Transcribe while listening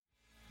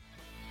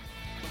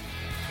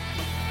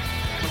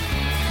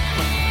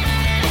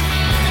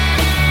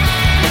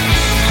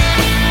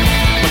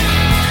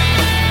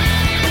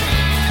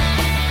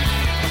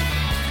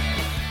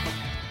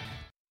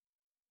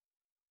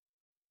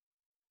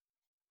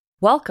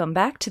Welcome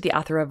back to the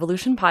Author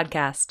Revolution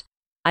podcast.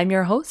 I'm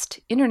your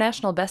host,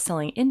 international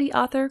best-selling indie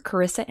author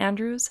Carissa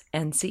Andrews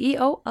and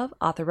CEO of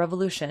Author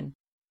Revolution,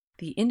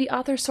 the indie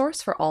author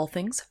source for all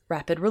things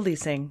rapid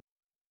releasing.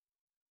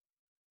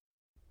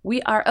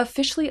 We are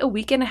officially a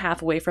week and a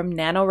half away from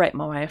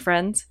NaNoWriMo, my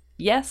friends.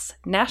 Yes,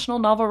 National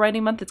Novel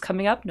Writing Month is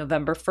coming up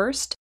November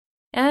 1st,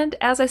 and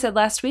as I said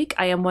last week,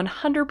 I am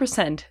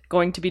 100%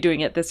 going to be doing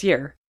it this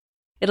year.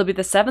 It'll be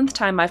the 7th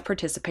time I've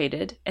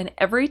participated, and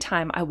every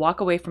time I walk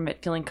away from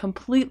it feeling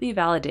completely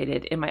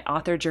validated in my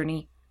author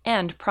journey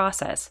and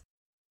process.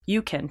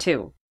 You can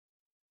too.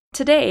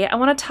 Today, I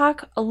want to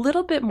talk a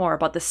little bit more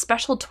about the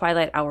special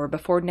twilight hour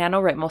before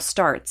NaNoWriMo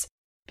starts,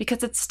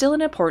 because it's still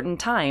an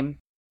important time.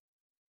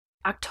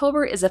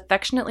 October is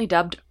affectionately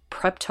dubbed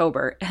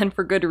Preptober, and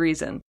for good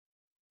reason.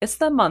 It's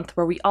the month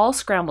where we all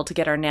scramble to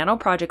get our nano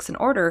projects in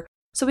order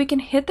so we can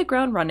hit the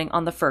ground running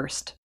on the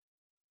 1st.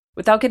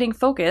 Without getting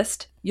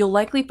focused, you'll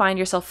likely find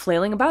yourself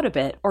flailing about a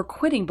bit or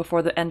quitting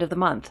before the end of the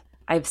month.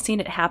 I've seen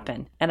it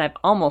happen, and I've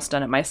almost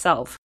done it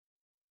myself.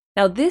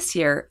 Now this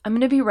year, I'm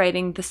going to be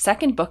writing the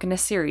second book in a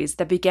series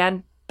that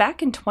began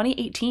back in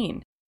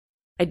 2018.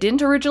 I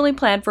didn't originally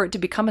plan for it to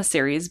become a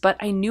series, but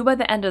I knew by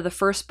the end of the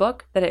first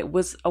book that it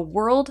was a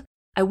world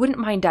I wouldn't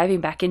mind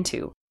diving back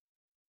into.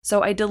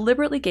 So I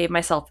deliberately gave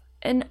myself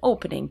an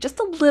opening, just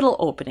a little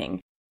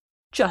opening,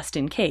 just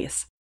in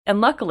case.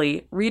 And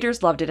luckily,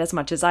 readers loved it as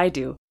much as I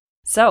do.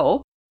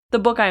 So, the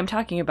book I am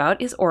talking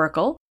about is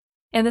Oracle,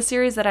 and the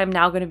series that I'm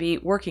now going to be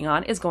working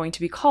on is going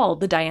to be called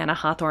the Diana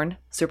Hawthorne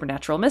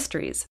Supernatural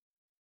Mysteries.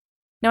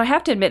 Now, I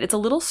have to admit, it's a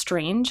little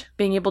strange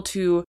being able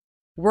to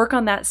work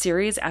on that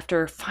series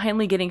after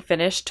finally getting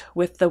finished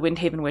with the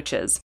Windhaven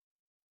Witches.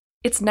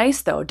 It's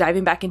nice, though,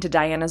 diving back into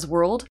Diana's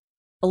world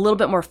a little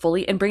bit more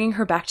fully and bringing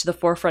her back to the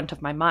forefront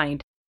of my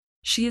mind.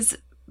 She's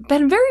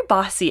been very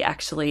bossy,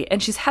 actually,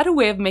 and she's had a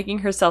way of making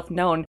herself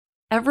known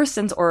ever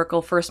since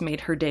Oracle first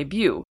made her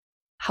debut.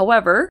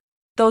 However,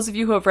 those of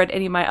you who have read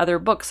any of my other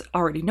books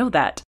already know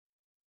that.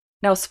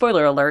 Now,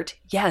 spoiler alert,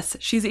 yes,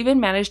 she's even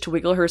managed to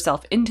wiggle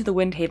herself into the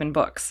Windhaven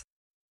books.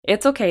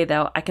 It's okay,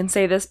 though, I can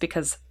say this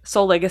because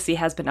Soul Legacy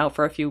has been out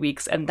for a few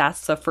weeks, and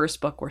that's the first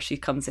book where she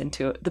comes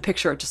into the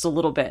picture just a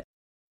little bit.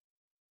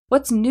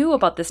 What's new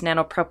about this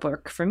nano prep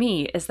work for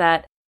me is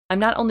that I'm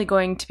not only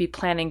going to be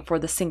planning for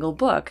the single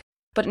book,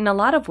 but in a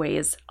lot of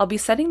ways, I'll be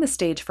setting the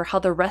stage for how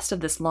the rest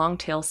of this long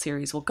tail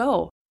series will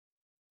go.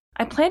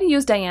 I plan to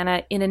use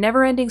Diana in a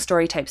never-ending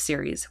story type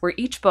series where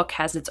each book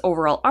has its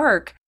overall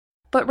arc,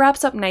 but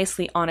wraps up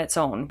nicely on its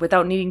own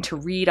without needing to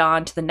read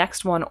on to the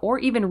next one or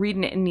even read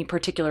in any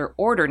particular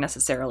order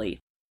necessarily.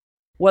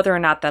 Whether or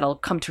not that'll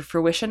come to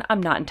fruition,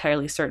 I'm not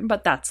entirely certain,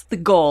 but that's the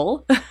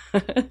goal.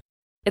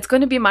 It's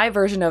going to be my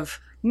version of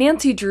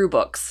Nancy Drew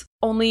books,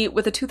 only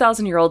with a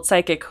 2,000-year-old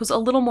psychic who's a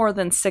little more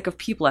than sick of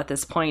people at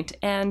this point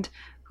and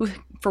who,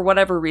 for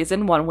whatever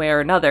reason, one way or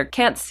another,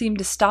 can't seem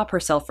to stop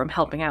herself from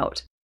helping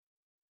out.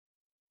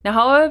 Now,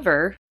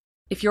 however,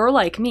 if you're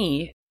like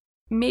me,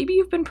 maybe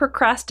you've been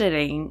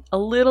procrastinating a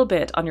little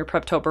bit on your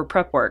Preptober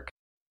prep work.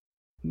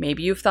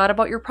 Maybe you've thought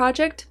about your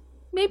project,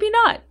 maybe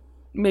not.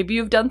 Maybe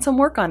you've done some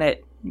work on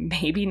it,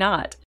 maybe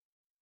not.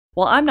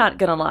 Well, I'm not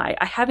gonna lie,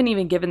 I haven't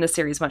even given the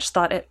series much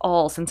thought at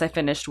all since I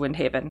finished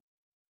Windhaven.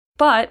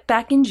 But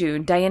back in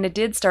June, Diana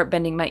did start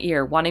bending my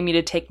ear, wanting me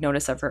to take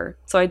notice of her.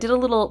 So I did a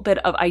little bit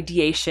of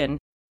ideation.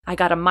 I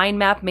got a mind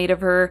map made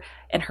of her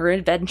and her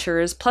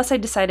adventures, plus I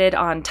decided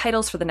on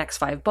titles for the next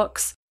 5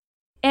 books.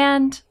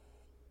 And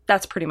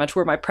that's pretty much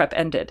where my prep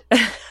ended.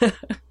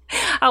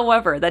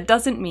 However, that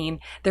doesn't mean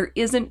there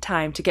isn't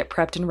time to get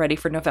prepped and ready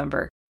for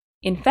November.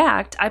 In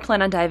fact, I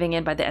plan on diving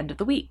in by the end of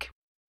the week.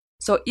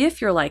 So if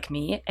you're like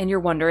me and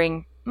you're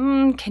wondering,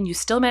 can you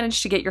still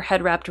manage to get your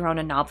head wrapped around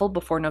a novel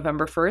before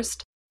November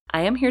 1st?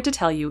 I am here to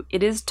tell you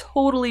it is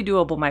totally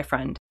doable, my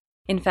friend.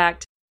 In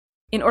fact,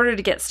 in order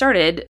to get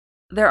started,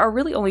 there are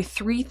really only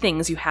 3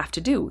 things you have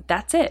to do.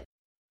 That's it.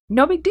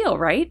 No big deal,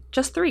 right?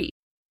 Just 3.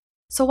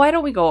 So why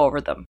don't we go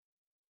over them?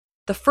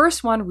 The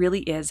first one really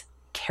is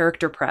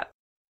character prep.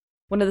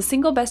 One of the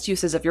single best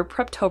uses of your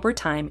Preptober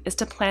time is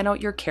to plan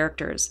out your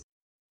characters.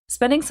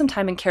 Spending some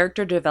time in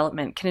character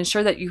development can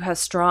ensure that you have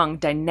strong,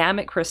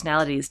 dynamic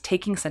personalities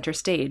taking center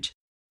stage.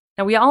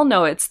 Now, we all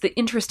know it's the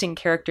interesting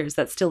characters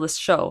that steal this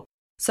show,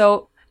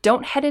 so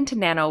don't head into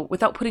Nano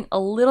without putting a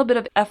little bit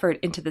of effort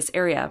into this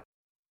area.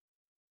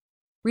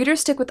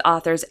 Readers stick with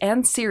authors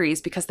and series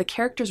because the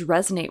characters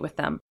resonate with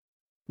them,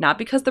 not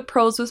because the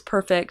prose was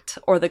perfect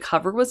or the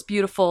cover was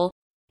beautiful.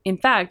 In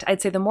fact,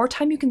 I'd say the more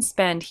time you can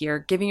spend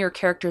here giving your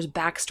characters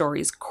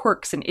backstories,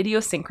 quirks, and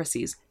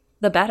idiosyncrasies,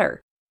 the better.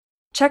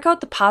 Check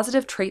out the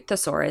positive trait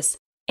thesaurus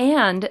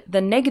and the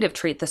negative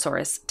trait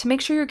thesaurus to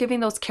make sure you're giving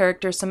those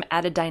characters some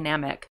added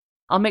dynamic.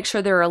 I'll make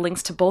sure there are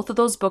links to both of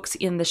those books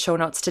in the show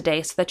notes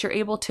today so that you're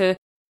able to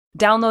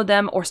download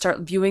them or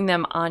start viewing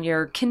them on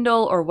your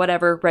Kindle or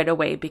whatever right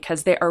away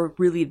because they are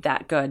really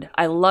that good.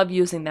 I love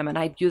using them and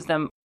I use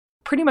them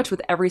pretty much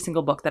with every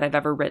single book that I've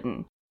ever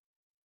written.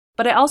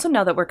 But I also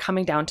know that we're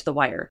coming down to the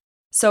wire,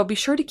 so be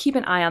sure to keep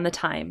an eye on the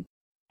time.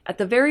 At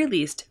the very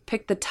least,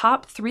 pick the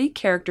top 3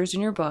 characters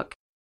in your book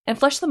and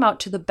flesh them out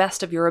to the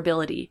best of your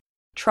ability.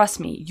 Trust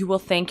me, you will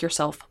thank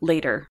yourself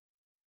later.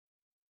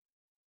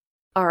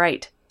 All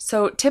right,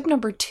 so tip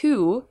number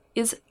 2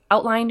 is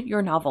outline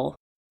your novel.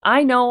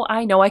 I know,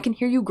 I can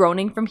hear you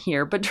groaning from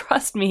here, but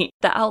trust me,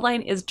 the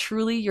outline is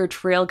truly your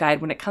trail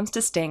guide when it comes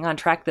to staying on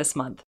track this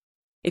month.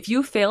 If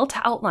you fail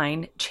to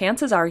outline,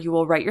 chances are you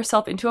will write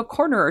yourself into a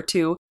corner or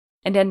two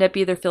and end up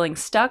either feeling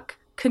stuck,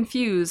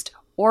 confused,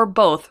 or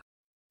both.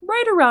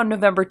 Right around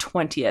November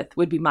 20th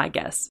would be my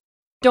guess.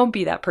 Don't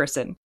be that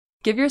person.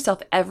 Give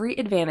yourself every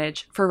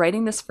advantage for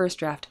writing this first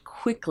draft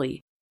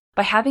quickly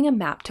by having a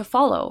map to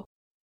follow.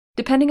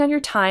 Depending on your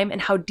time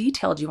and how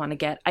detailed you want to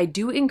get, I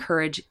do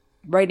encourage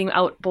writing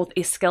out both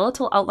a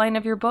skeletal outline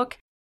of your book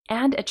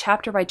and a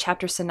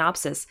chapter-by-chapter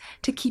synopsis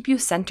to keep you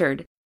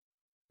centered.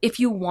 If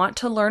you want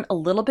to learn a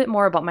little bit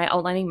more about my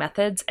outlining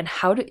methods and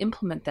how to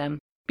implement them,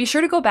 be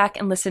sure to go back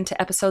and listen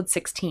to episode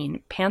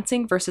 16,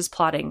 Pantsing versus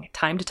Plotting,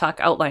 Time to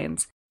Talk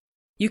Outlines.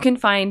 You can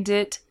find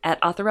it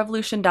at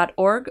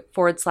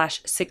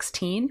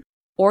authorrevolution.org/16,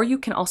 or you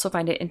can also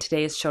find it in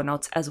today's show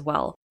notes as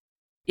well.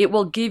 It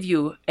will give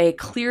you a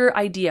clear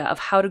idea of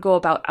how to go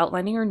about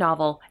outlining your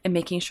novel and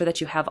making sure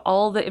that you have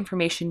all the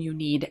information you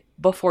need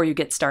before you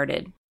get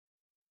started.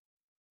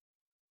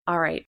 All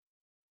right.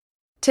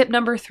 Tip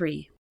number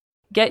 3,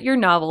 get your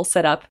novel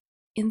set up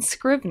in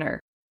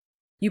Scrivener.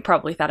 You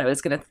probably thought I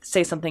was going to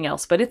say something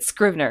else, but it's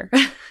Scrivener.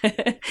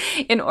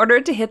 In order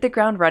to hit the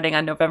ground running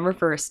on November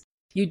 1st,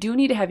 you do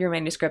need to have your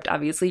manuscript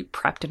obviously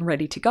prepped and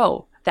ready to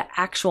go, the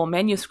actual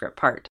manuscript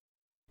part.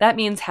 That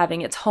means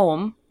having its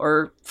home,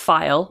 or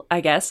file,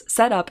 I guess,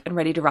 set up and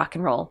ready to rock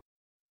and roll.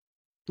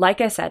 Like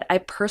I said, I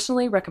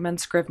personally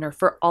recommend Scrivener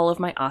for all of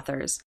my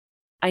authors.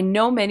 I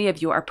know many of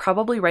you are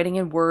probably writing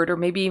in Word or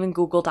maybe even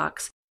Google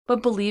Docs,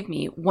 but believe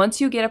me, once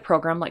you get a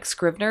program like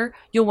Scrivener,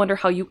 you'll wonder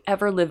how you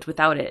ever lived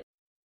without it.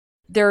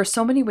 There are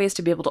so many ways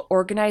to be able to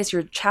organize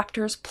your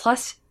chapters,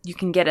 plus you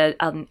can get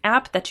an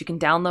app that you can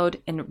download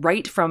and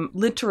write from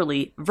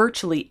literally,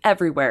 virtually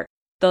everywhere.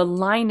 The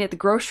line at the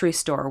grocery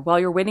store while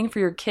you're waiting for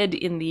your kid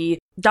in the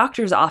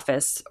doctor's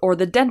office or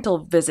the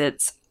dental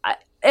visits,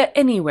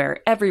 anywhere,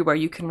 everywhere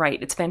you can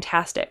write. It's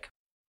fantastic.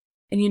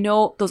 And you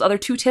know, those other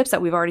 2 tips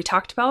that we've already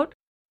talked about,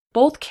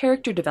 both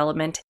character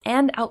development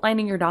and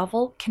outlining your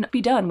novel can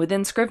be done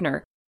within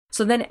Scrivener.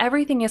 So then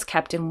everything is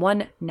kept in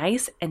one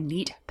nice and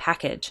neat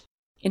package.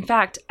 In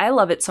fact, I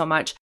love it so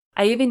much,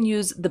 I even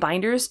use the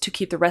binders to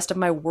keep the rest of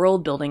my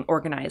world building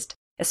organized,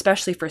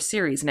 especially for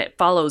series, and it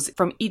follows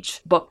from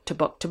each book to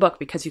book to book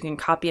because you can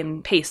copy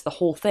and paste the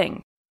whole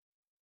thing.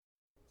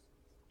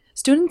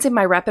 Students in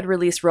my Rapid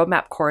Release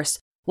Roadmap course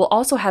will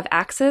also have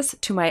access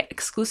to my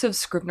exclusive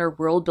Scrivener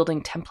world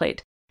building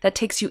template that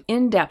takes you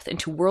in depth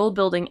into world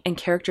building and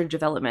character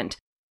development,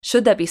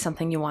 should that be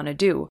something you want to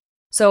do.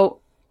 So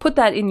put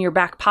that in your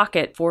back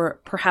pocket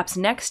for perhaps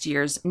next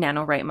year's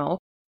NaNoWriMo.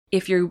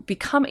 If you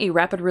become a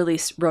Rapid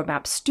Release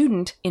Roadmap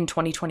student in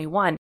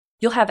 2021,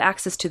 you'll have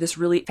access to this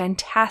really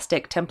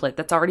fantastic template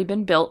that's already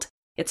been built.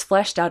 It's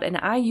fleshed out, and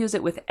I use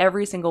it with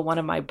every single one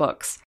of my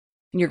books.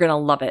 And you're going to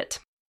love it.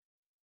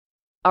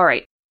 All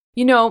right.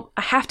 You know,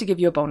 I have to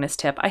give you a bonus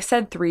tip. I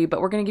said 3,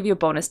 but we're going to give you a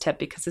bonus tip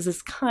because this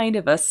is kind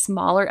of a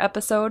smaller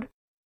episode.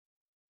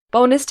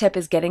 Bonus tip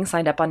is getting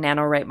signed up on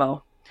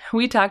NaNoWriMo.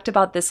 We talked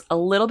about this a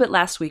little bit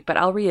last week, but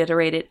I'll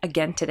reiterate it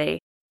again today.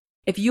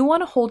 If you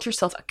want to hold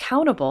yourself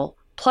accountable,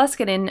 plus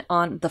get in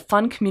on the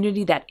fun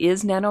community that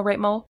is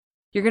NaNoWriMo,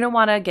 you're going to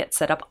want to get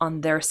set up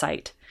on their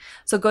site.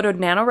 So go to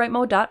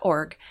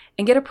nanowritemo.org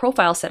and get a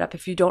profile set up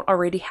if you don't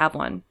already have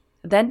one.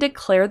 Then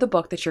declare the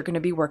book that you're going to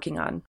be working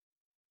on.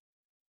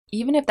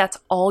 Even if that's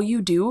all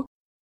you do,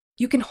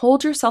 you can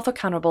hold yourself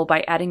accountable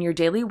by adding your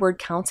daily word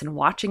counts and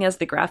watching as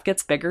the graph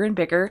gets bigger and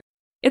bigger.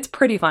 It's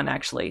pretty fun,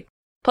 actually.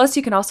 Plus,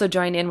 you can also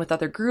join in with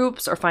other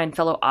groups or find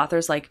fellow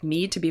authors like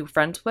me to be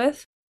friends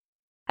with.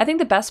 I think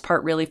the best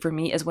part really for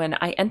me is when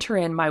I enter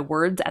in my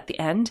words at the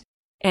end,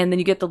 and then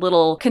you get the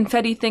little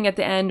confetti thing at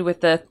the end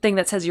with the thing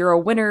that says you're a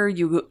winner,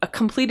 you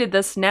completed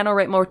this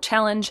NaNoWriMo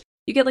challenge.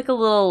 You get like a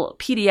little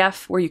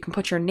PDF where you can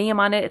put your name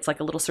on it. It's like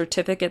a little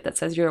certificate that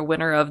says you're a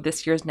winner of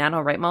this year's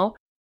NaNoWriMo.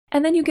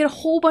 And then you get a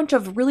whole bunch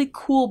of really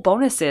cool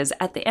bonuses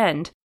at the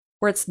end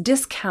where it's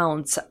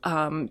discounts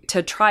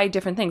to try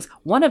different things.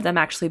 One of them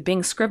actually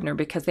being Scrivener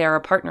because they are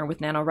a partner with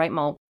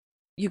NaNoWriMo.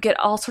 You get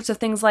all sorts of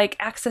things like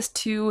access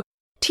to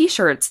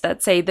t-shirts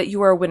that say that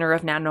you are a winner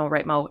of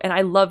NaNoWriMo. And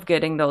I love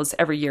getting those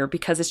every year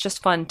because it's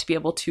just fun to be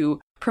able to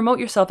promote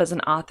yourself as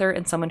an author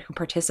and someone who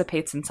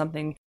participates in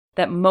something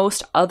that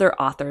most other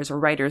authors or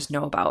writers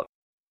know about.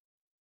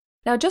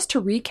 Now, just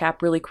to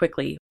recap really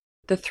quickly,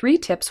 the 3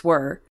 tips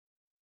were: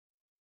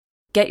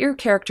 get your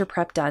character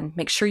prep done.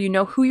 Make sure you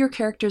know who your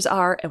characters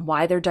are and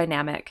why they're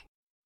dynamic.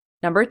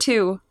 Number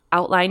 2,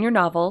 outline your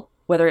novel,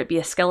 whether it be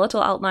a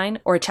skeletal outline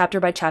or a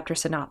chapter-by-chapter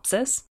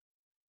synopsis.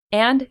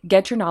 And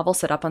get your novel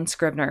set up on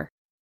Scrivener.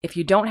 If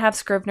you don't have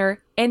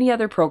Scrivener, any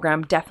other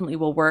program definitely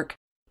will work,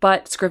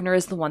 but Scrivener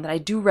is the one that I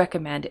do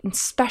recommend,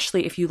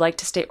 especially if you like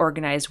to stay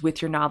organized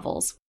with your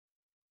novels.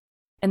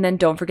 And then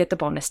don't forget the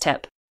bonus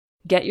tip.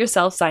 get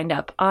yourself signed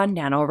up on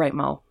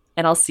NaNoWriMo,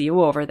 and I'll see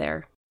you over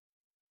there.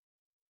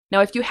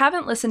 Now, if you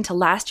haven't listened to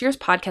last year's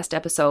podcast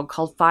episode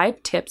called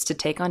 5 Tips to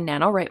Take on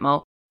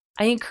NaNoWriMo,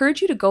 I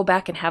encourage you to go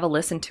back and have a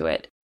listen to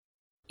it.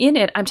 In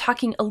it, I'm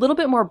talking a little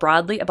bit more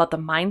broadly about the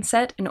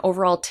mindset and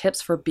overall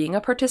tips for being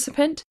a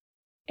participant,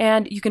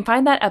 and you can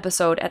find that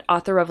episode at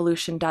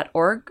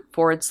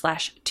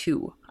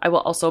authorrevolution.org/2. I will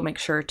also make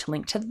sure to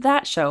link to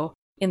that show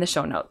in the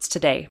show notes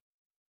today.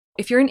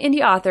 If you're an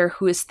indie author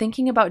who is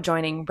thinking about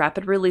joining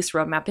Rapid Release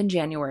Roadmap in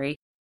January,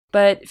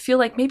 but feel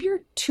like maybe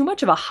you're too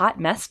much of a hot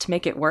mess to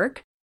make it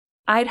work,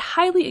 I'd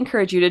highly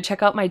encourage you to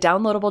check out my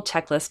downloadable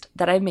checklist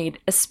that I made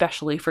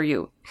especially for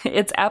you.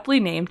 It's aptly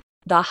named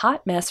the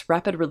Hot Mess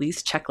Rapid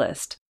Release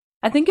Checklist.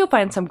 I think you'll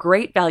find some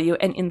great value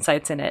and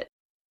insights in it.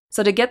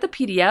 So to get the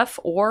PDF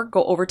or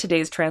go over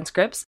today's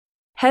transcripts,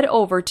 head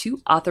over to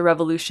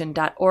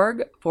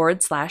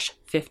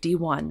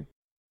authorrevolution.org/51.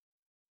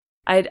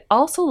 I'd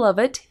also love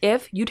it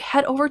if you'd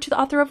head over to the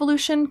Author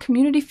Revolution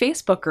community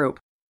Facebook group.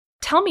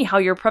 Tell me how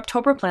your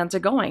Preptober plans are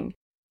going.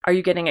 Are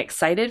you getting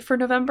excited for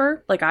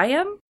November like I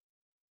am?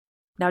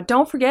 Now,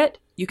 don't forget,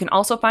 you can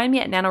also find me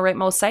at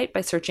NaNoWriMo's site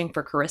by searching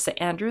for Carissa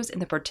Andrews in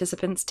the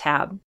Participants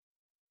tab.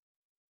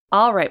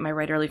 All right, my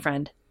writerly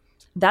friend,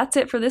 that's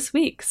it for this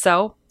week.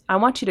 So I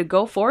want you to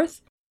go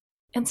forth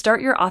and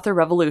start your author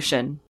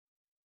revolution.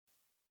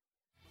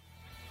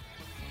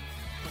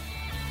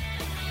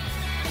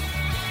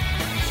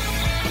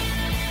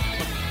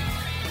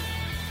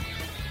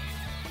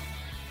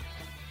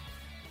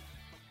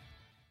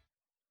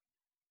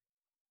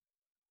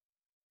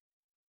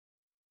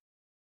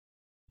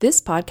 This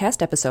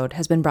podcast episode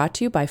has been brought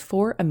to you by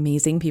 4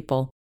 amazing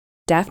people: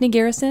 Daphne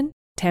Garrison,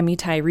 Tammy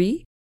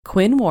Tyree,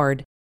 Quinn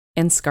Ward,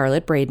 and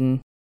Scarlett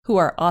Braden, who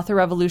are Author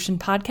Revolution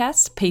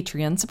Podcast's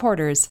Patreon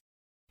supporters.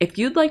 If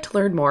you'd like to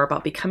learn more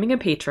about becoming a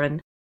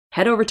patron,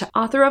 head over to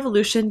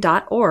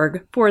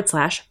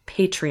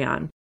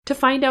authorrevolution.org/Patreon to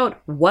find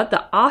out what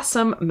the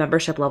awesome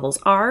membership levels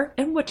are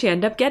and what you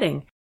end up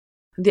getting.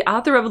 The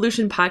Author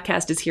Revolution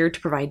Podcast is here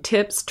to provide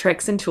tips,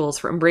 tricks, and tools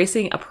for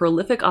embracing a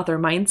prolific author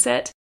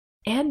mindset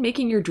and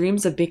making your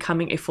dreams of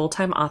becoming a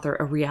full-time author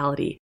a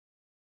reality.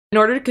 In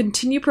order to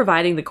continue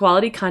providing the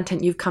quality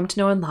content you've come to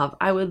know and love,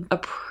 I would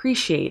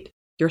appreciate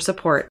your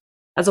support.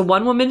 As a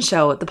one-woman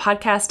show, the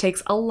podcast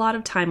takes a lot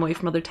of time away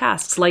from other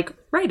tasks like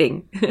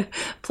writing.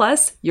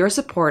 Plus, your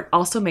support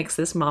also makes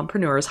this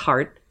mompreneur's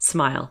heart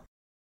smile.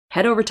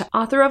 Head over to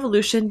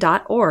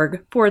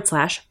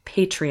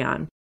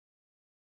authorrevolution.org/Patreon.